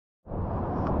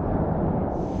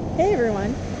Hey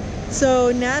everyone.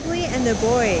 So Natalie and the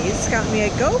boys got me a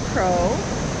GoPro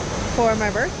for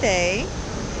my birthday.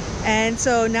 And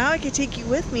so now I could take you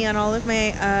with me on all of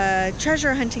my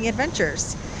treasure hunting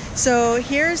adventures. So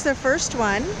here's the first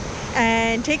one,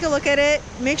 and take a look at it.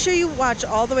 Make sure you watch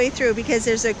all the way through because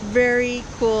there's a very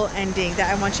cool ending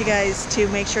that I want you guys to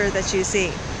make sure that you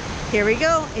see. Here we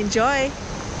go. Enjoy.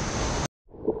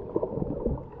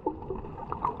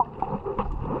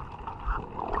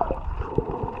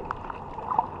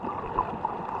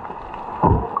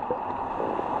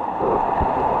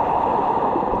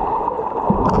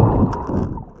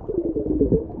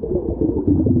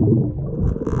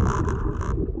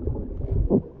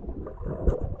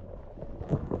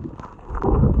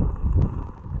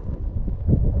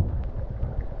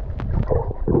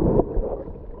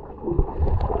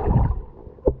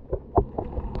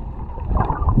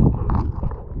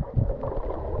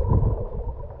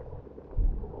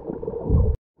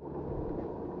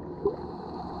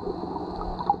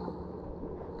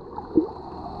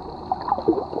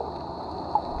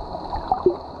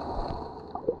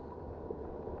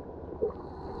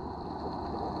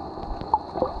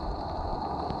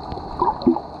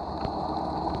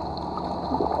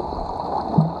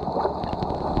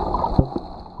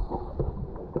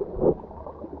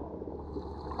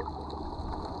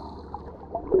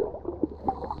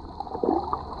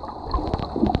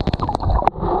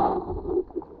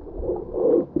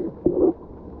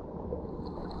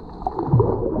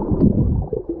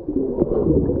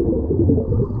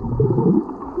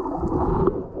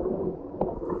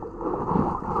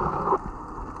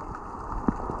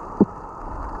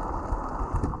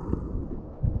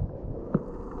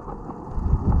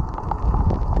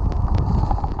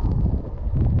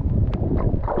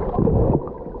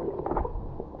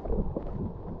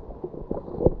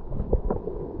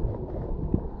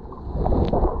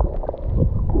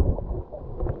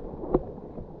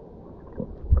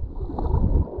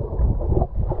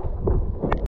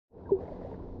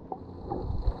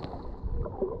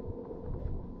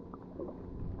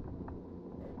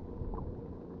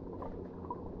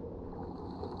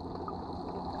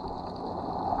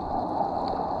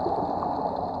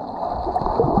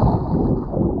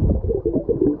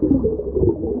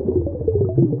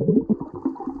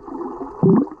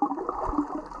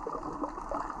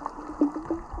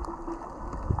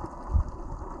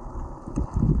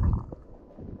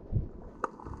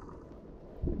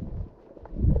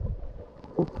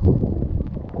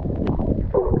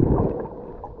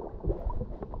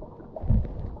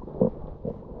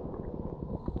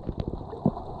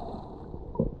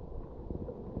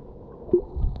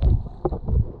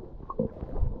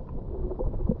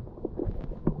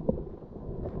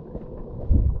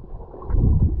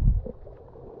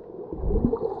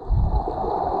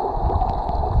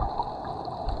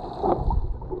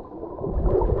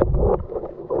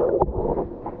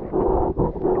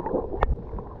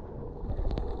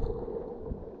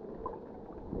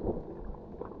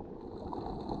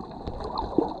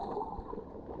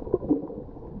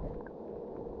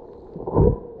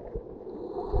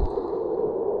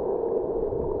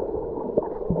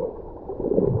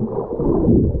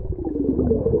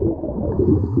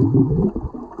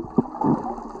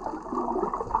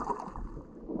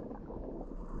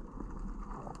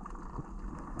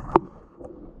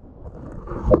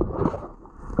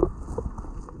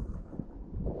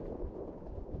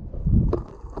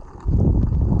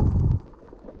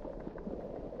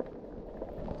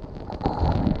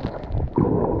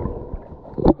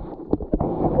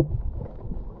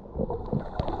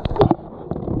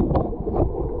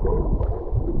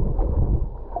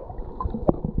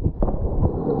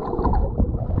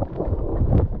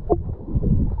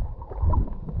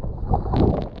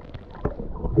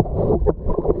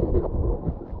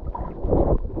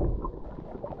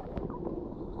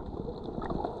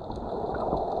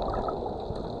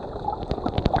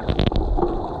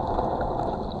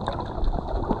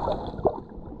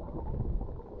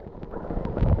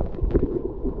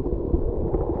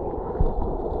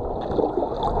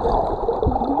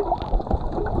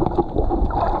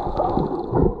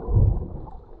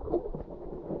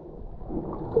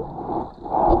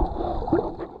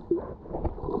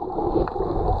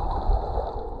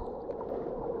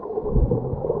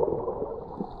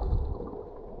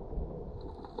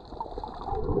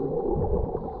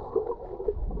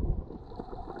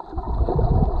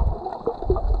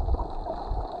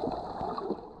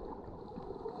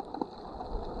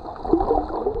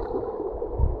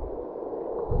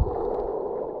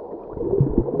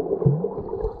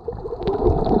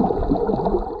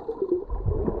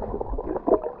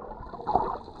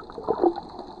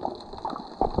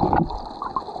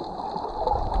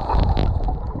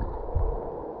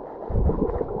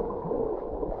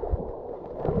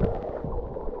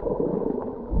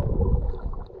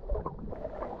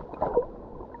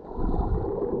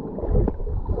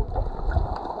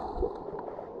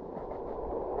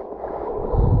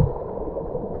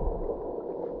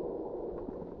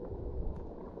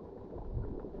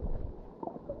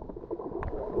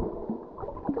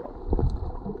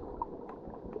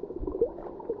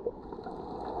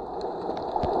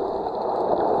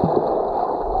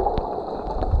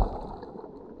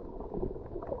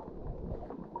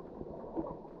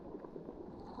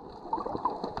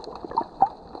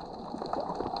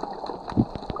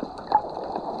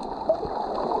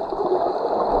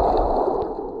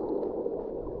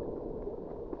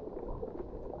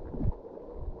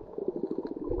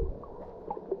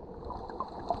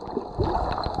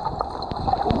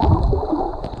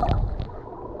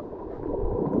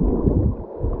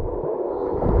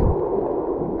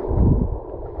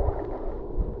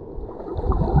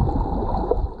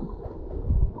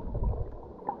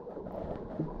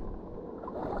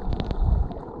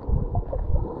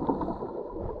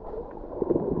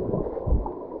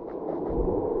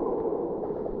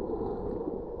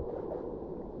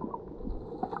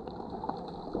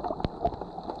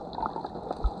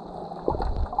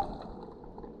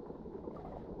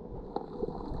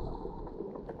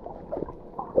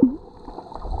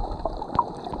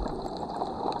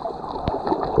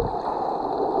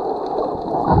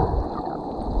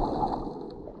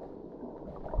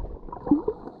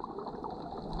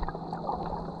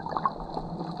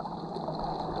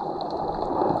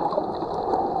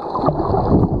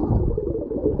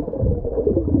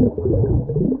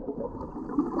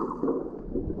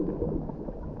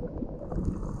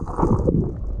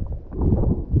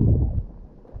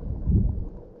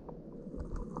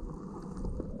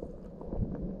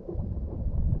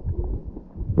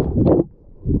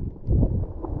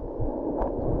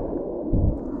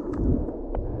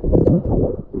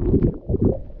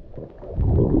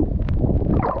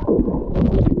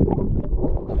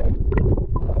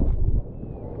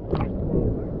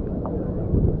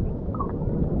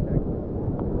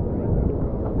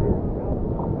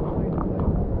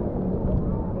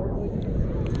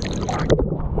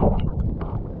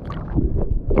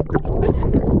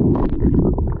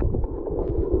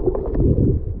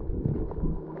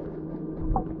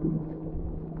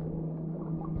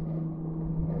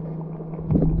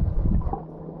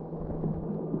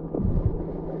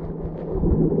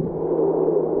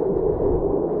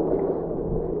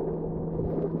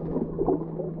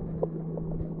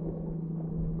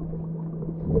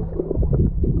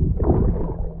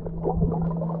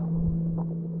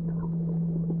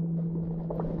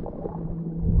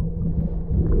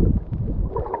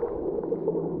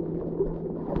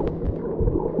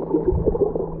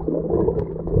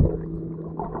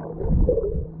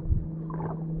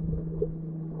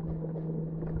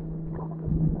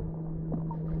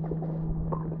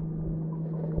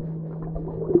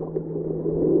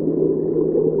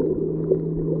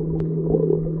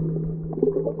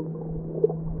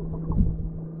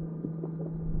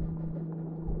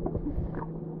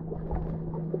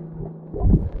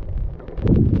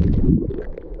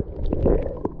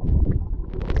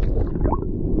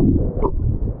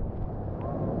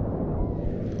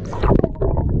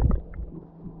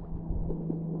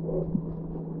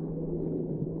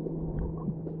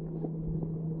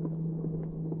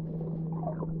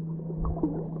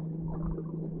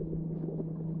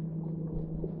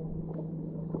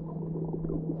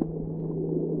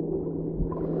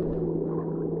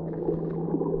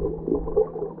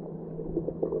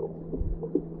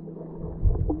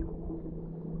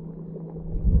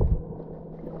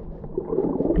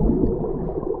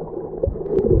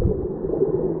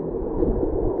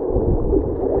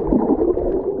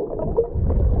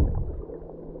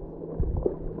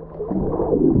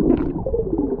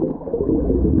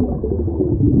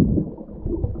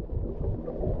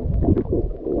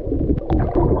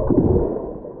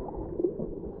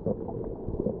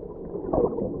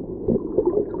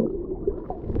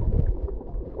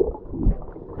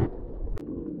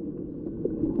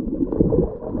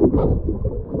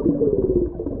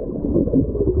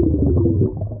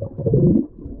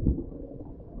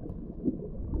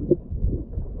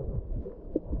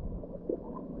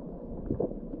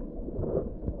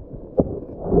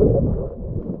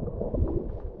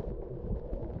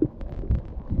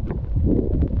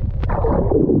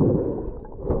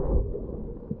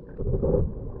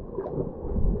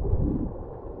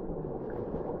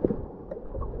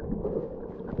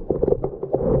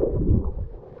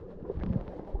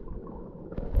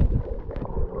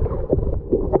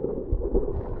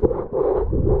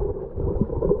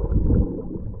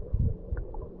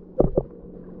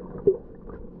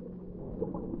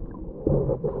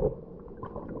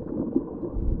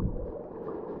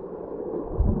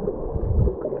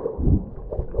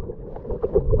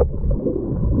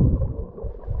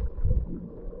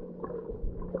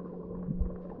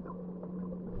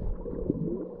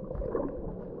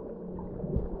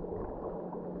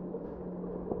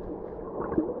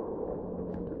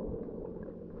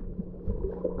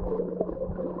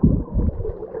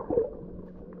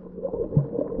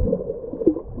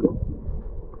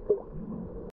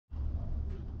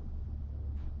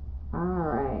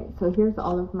 So here's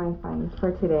all of my finds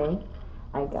for today.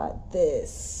 I got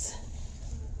this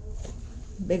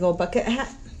big old bucket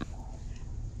hat,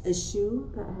 a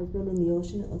shoe that has been in the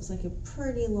ocean. It looks like a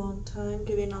pretty long time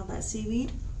given all that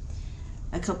seaweed.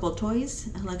 A couple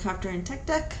toys, a helicopter and tech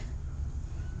deck,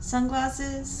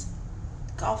 sunglasses,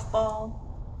 golf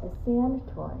ball, a sand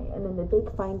toy, and then the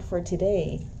big find for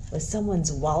today was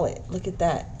someone's wallet. Look at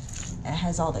that. It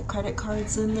has all the credit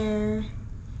cards in there.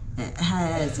 It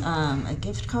has a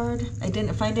gift card. I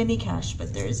didn't find any cash,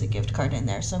 but there is a gift card in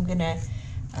there. So I'm gonna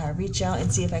reach out and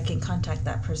see if I can contact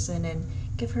that person and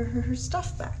give her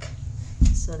stuff back.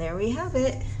 So there we have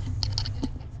it.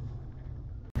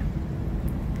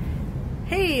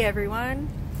 Hey everyone.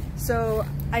 So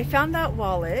I found that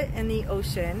wallet in the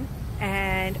ocean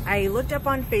and I looked up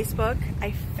on Facebook.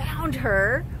 I found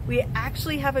her. We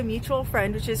actually have a mutual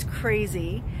friend, which is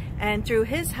crazy. And through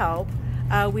his help,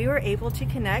 we were able to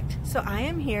connect. So I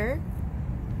am here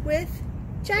with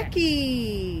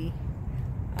Jackie.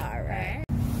 All right.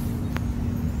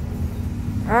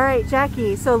 All right,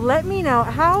 Jackie. So let me know,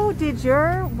 how did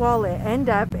your wallet end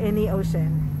up in the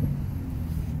ocean?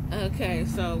 Okay,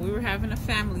 so we were having a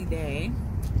family day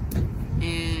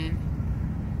and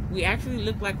we actually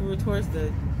looked like we were towards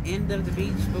the end of the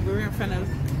beach, but we were in front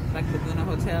of like Laguna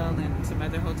Hotel and some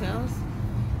other hotels,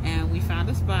 and we found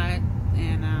a spot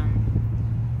and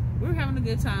we were having a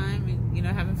good time and, you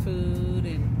know, having food,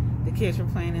 and the kids were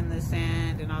playing in the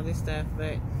sand and all this stuff.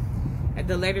 But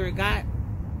the later it got,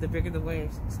 the bigger the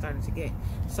waves started to get.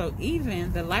 So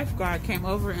even the lifeguard came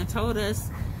over and told us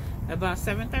about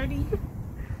 7:30,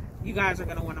 you guys are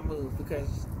going to want to move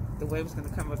because the wave is going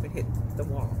to come up and hit the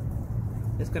wall.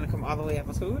 It's going to come all the way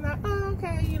up. So we were like, oh,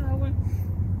 okay, you know,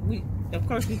 we of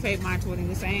course we paid mind to what he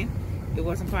was saying. It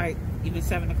wasn't quite even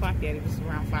 7 o'clock yet. It was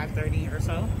around 5:30 or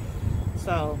so.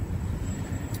 So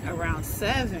around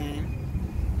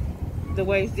 7, the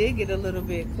waves did get a little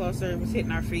bit closer. It was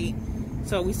hitting our feet.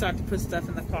 So we started to put stuff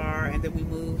in the car, and then we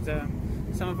moved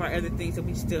some of our other things that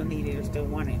we still needed or still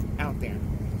wanted out there.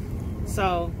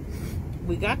 So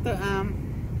we got the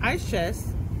ice chest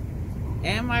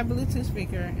and my Bluetooth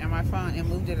speaker and my phone and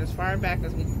moved it as far back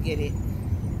as we could get it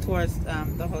towards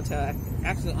the hotel.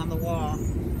 Actually on the wall,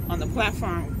 on the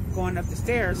platform going up the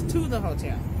stairs to the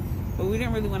hotel. But we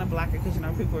didn't really want to block it because, you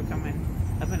know, people were coming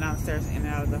up and down the stairs in and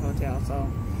out of the hotel.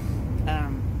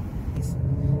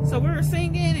 So we were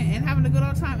singing and having a good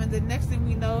old time, and the next thing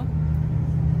we know,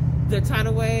 the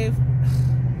tidal wave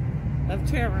of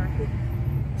terror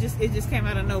it just came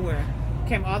out of nowhere.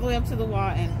 Came all the way up to the wall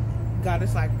and got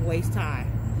us like waist high.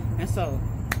 And so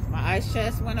my ice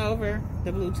chest went over,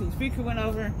 the Bluetooth speaker went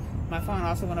over, my phone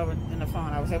also went over. In the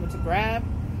phone, I was able to grab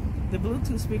the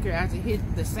Bluetooth speaker as it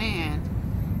hit the sand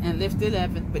and lift it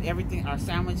up, but everything, our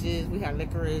sandwiches, we had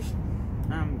licorice,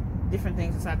 different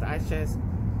things inside the ice chest,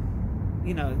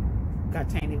 you know, got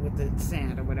tainted with the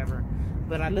sand or whatever.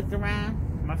 But I looked around,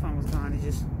 my phone was gone. It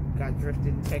just got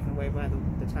drifted and taken away by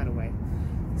the tidal wave.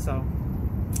 So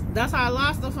that's how I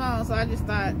lost the phone. So I just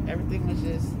thought everything was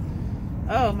just,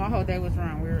 oh, my whole day was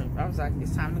wrong. I was like,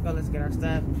 it's time to go, let's get our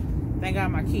stuff. Thank God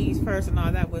my keys, purse, and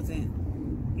all that wasn't,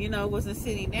 you know, wasn't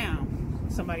sitting down.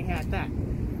 Somebody had that.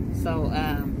 So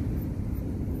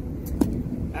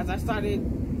as I started,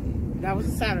 that was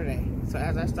a Saturday. So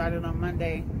as I started on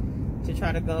Monday to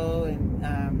try to go and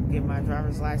get my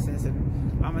driver's license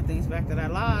and all my things back that I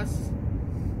lost,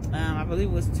 I believe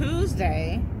it was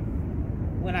Tuesday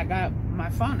when I got my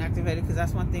phone activated, because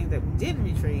that's one thing that we didn't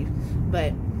retrieve.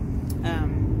 But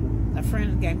a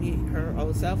friend gave me her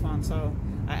old cell phone, so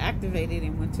I activated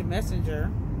and went to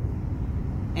Messenger,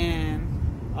 and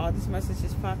all these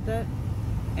messages popped up.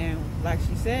 And like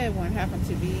she said, one happened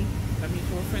to be a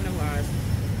mutual friend of ours,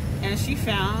 and she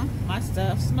found my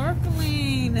stuff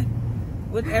snorkeling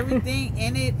with everything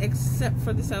in it except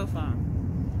for the cell phone,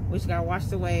 which got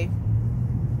washed away,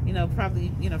 you know,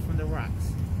 probably, you know, from the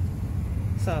rocks.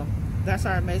 So that's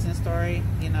our amazing story.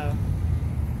 You know,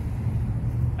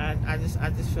 I just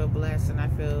feel blessed, and I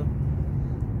feel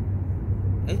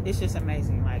it's just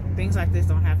amazing. Like, things like this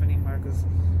don't happen anymore because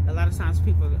a lot of times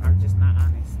people are just not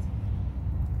honest.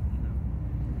 You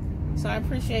know? So I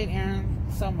appreciate Erin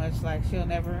so much. Like, she'll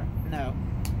never know.